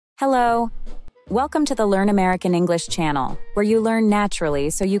Hello. Welcome to the Learn American English channel, where you learn naturally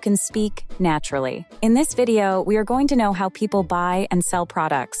so you can speak naturally. In this video, we are going to know how people buy and sell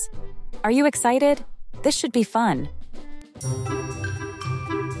products. Are you excited? This should be fun.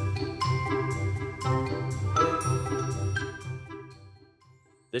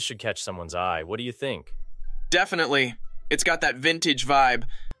 This should catch someone's eye. What do you think? Definitely. It's got that vintage vibe.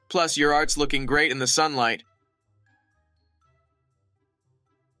 Plus, your art's looking great in the sunlight.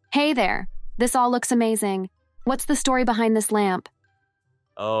 Hey there. This all looks amazing. What's the story behind this lamp?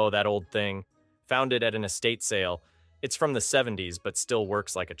 Oh, that old thing. Found it at an estate sale. It's from the 70s, but still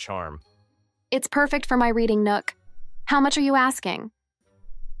works like a charm. It's perfect for my reading nook. How much are you asking?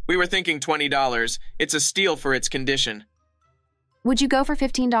 We were thinking $20. It's a steal for its condition. Would you go for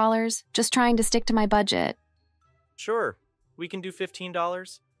 $15? Just trying to stick to my budget. Sure, we can do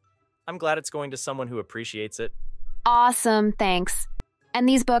 $15. I'm glad it's going to someone who appreciates it. Awesome, thanks. And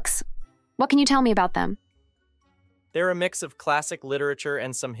these books, what can you tell me about them? They're a mix of classic literature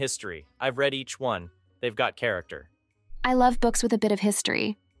and some history. I've read each one. They've got character. I love books with a bit of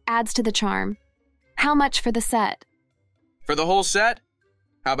history. Adds to the charm. How much for the set? For the whole set?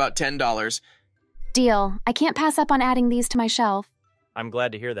 How about $10? Deal. I can't pass up on adding these to my shelf. I'm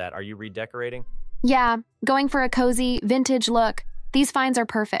glad to hear that. Are you redecorating? Yeah, going for a cozy, vintage look. These finds are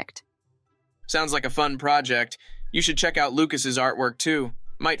perfect. Sounds like a fun project. You should check out Lucas's artwork too.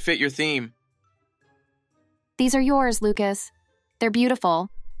 Might fit your theme. These are yours, Lucas. They're beautiful.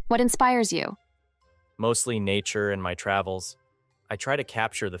 What inspires you? Mostly nature and my travels. I try to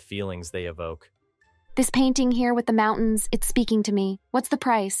capture the feelings they evoke. This painting here with the mountains, it's speaking to me. What's the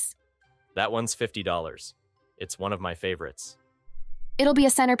price? That one's $50. It's one of my favorites. It'll be a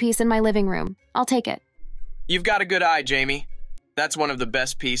centerpiece in my living room. I'll take it. You've got a good eye, Jamie. That's one of the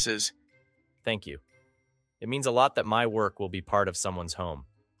best pieces. Thank you. It means a lot that my work will be part of someone's home.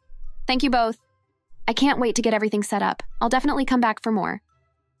 Thank you both. I can't wait to get everything set up. I'll definitely come back for more.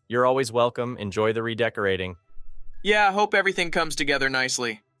 You're always welcome. Enjoy the redecorating. Yeah, I hope everything comes together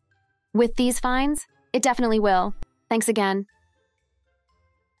nicely. With these finds, it definitely will. Thanks again.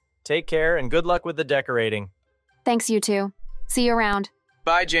 Take care and good luck with the decorating. Thanks, you two. See you around.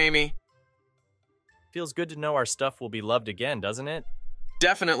 Bye, Jamie. Feels good to know our stuff will be loved again, doesn't it?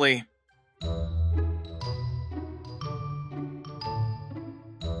 Definitely.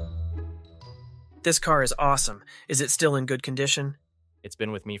 This car is awesome. Is it still in good condition? It's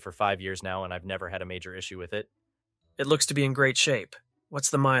been with me for 5 years now, and I've never had a major issue with it. It looks to be in great shape.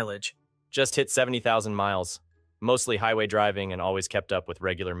 What's the mileage? Just hit 70,000 miles. Mostly highway driving and always kept up with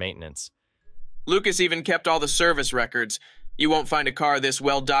regular maintenance. Lucas even kept all the service records. You won't find a car this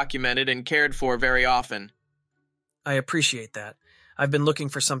well documented and cared for very often. I appreciate that. I've been looking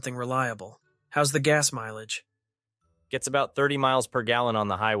for something reliable. How's the gas mileage? Gets about 30 miles per gallon on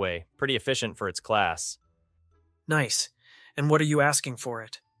the highway. Pretty efficient for its class. Nice. And what are you asking for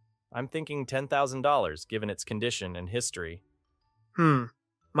it? I'm thinking $10,000, given its condition and history.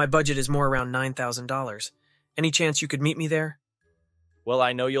 My budget is more around $9,000. Any chance you could meet me there? Well,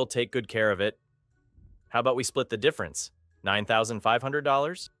 I know you'll take good care of it. How about we split the difference?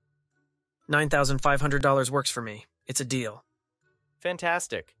 $9,500? $9,500 works for me. It's a deal.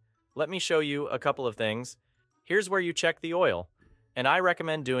 Fantastic. Let me show you a couple of things. Here's where you check the oil, and I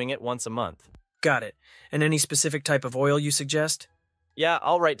recommend doing it once a month. Got it. And any specific type of oil you suggest? Yeah,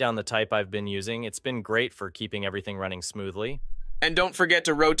 I'll write down the type I've been using. It's been great for keeping everything running smoothly. And don't forget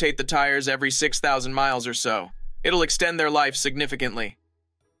to rotate the tires every 6,000 miles or so. It'll extend their life significantly.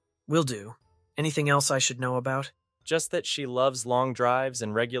 Will do. Anything else I should know about? Just that she loves long drives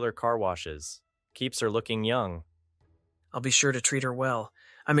and regular car washes. Keeps her looking young. I'll be sure to treat her well.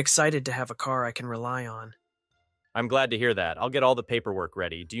 I'm excited to have a car I can rely on. I'm glad to hear that. I'll get all the paperwork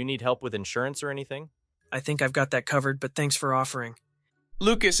ready. Do you need help with insurance or anything? I think I've got that covered, but thanks for offering.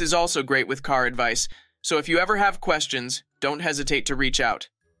 Lucas is also great with car advice, so if you ever have questions, don't hesitate to reach out.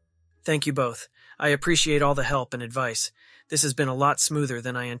 Thank you both. I appreciate all the help and advice. This has been a lot smoother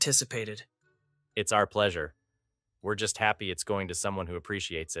than I anticipated. It's our pleasure. We're just happy it's going to someone who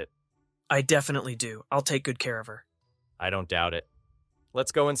appreciates it. I definitely do. I'll take good care of her. I don't doubt it.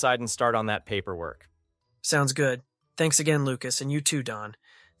 Let's go inside and start on that paperwork. Sounds good. Thanks again, Lucas, and you too, Don.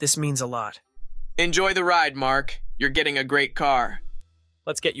 This means a lot. Enjoy the ride, Mark. You're getting a great car.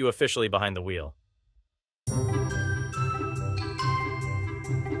 Let's get you officially behind the wheel.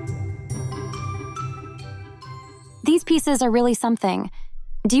 These pieces are really something.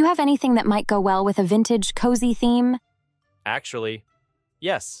 Do you have anything that might go well with a vintage, cozy theme? Actually,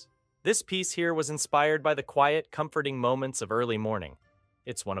 yes. This piece here was inspired by the quiet, comforting moments of early morning.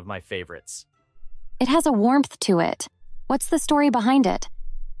 It's one of my favorites. It has a warmth to it. What's the story behind it?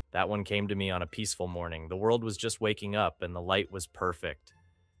 That one came to me on a peaceful morning. The world was just waking up and the light was perfect.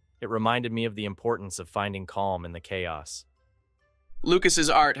 It reminded me of the importance of finding calm in the chaos. Lucas's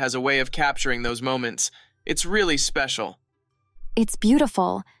art has a way of capturing those moments. It's really special. It's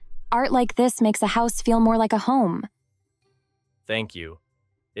beautiful. Art like this makes a house feel more like a home. Thank you.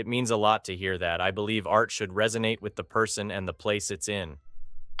 It means a lot to hear that. I believe art should resonate with the person and the place it's in.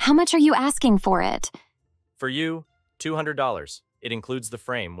 How much are you asking for it? For you, $200. It includes the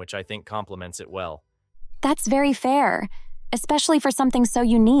frame, which I think complements it well. That's very fair, especially for something so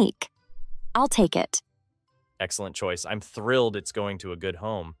unique. I'll take it. Excellent choice. I'm thrilled it's going to a good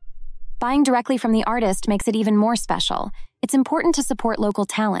home. Buying directly from the artist makes it even more special. It's important to support local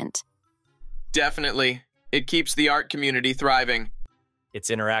talent. Definitely. It keeps the art community thriving.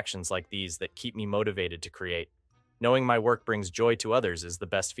 It's interactions like these that keep me motivated to create. Knowing my work brings joy to others is the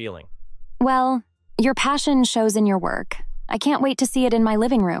best feeling. Well, your passion shows in your work. I can't wait to see it in my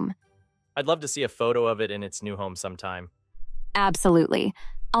living room. I'd love to see a photo of it in its new home sometime. Absolutely.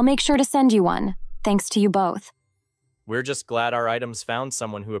 I'll make sure to send you one, thanks to you both. We're just glad our items found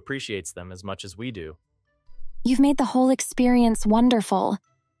someone who appreciates them as much as we do. You've made the whole experience wonderful.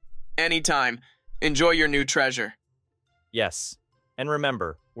 Anytime. Enjoy your new treasure. Yes. And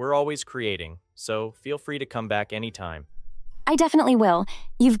remember, we're always creating, so feel free to come back anytime. I definitely will.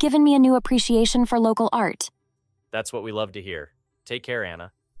 You've given me a new appreciation for local art. That's what we love to hear. Take care,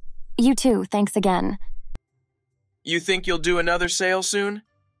 Anna. You too, thanks again. You think you'll do another sale soon?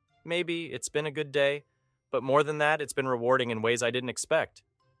 Maybe it's been a good day, but more than that, it's been rewarding in ways I didn't expect.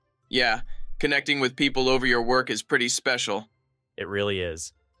 Yeah, connecting with people over your work is pretty special. It really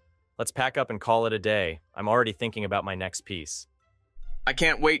is. Let's pack up and call it a day. I'm already thinking about my next piece. I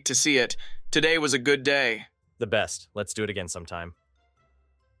can't wait to see it. Today was a good day. The best. Let's do it again sometime.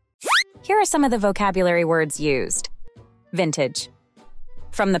 Here are some of the vocabulary words used. Vintage.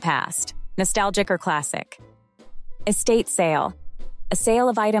 From the past. Nostalgic or classic. Estate sale. A sale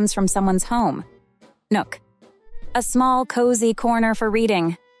of items from someone's home. Nook. A small, cozy corner for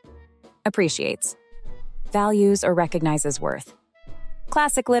reading. Appreciates. Values or recognizes worth.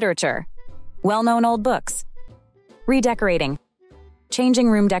 Classic literature. Well-known old books. Redecorating. Changing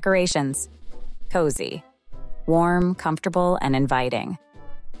room decorations. Cozy. Warm, comfortable, and inviting.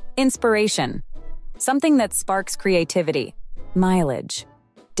 Inspiration. Something that sparks creativity. Mileage.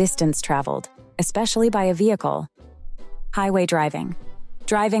 Distance traveled, especially by a vehicle. Highway driving.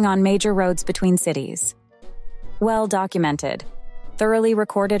 Driving on major roads between cities. Well documented. Thoroughly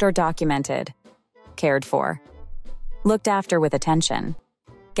recorded or documented. Cared for. Looked after with attention.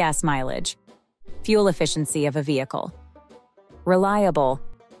 Gas mileage. Fuel efficiency of a vehicle. Reliable.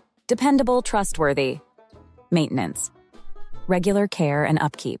 Dependable, trustworthy. Maintenance. Regular care and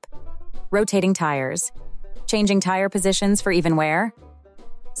upkeep. Rotating tires. Changing tire positions for even wear.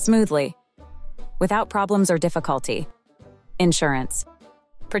 Smoothly. Without problems or difficulty. Insurance.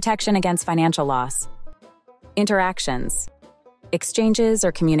 Protection against financial loss. Interactions. Exchanges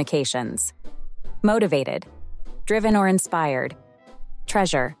or communications. Motivated. Driven or inspired.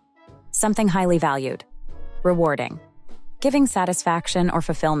 Treasure. Something highly valued. Rewarding. Giving satisfaction or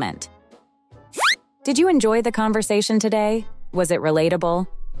fulfillment. Did you enjoy the conversation today? Was it relatable?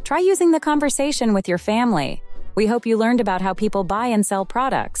 Try using the conversation with your family. We hope you learned about how people buy and sell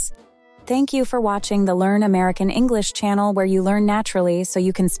products. Thank you for watching the Learn American English channel, where you learn naturally so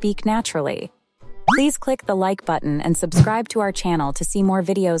you can speak naturally. Please click the like button and subscribe to our channel to see more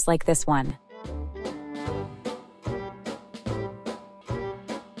videos like this one.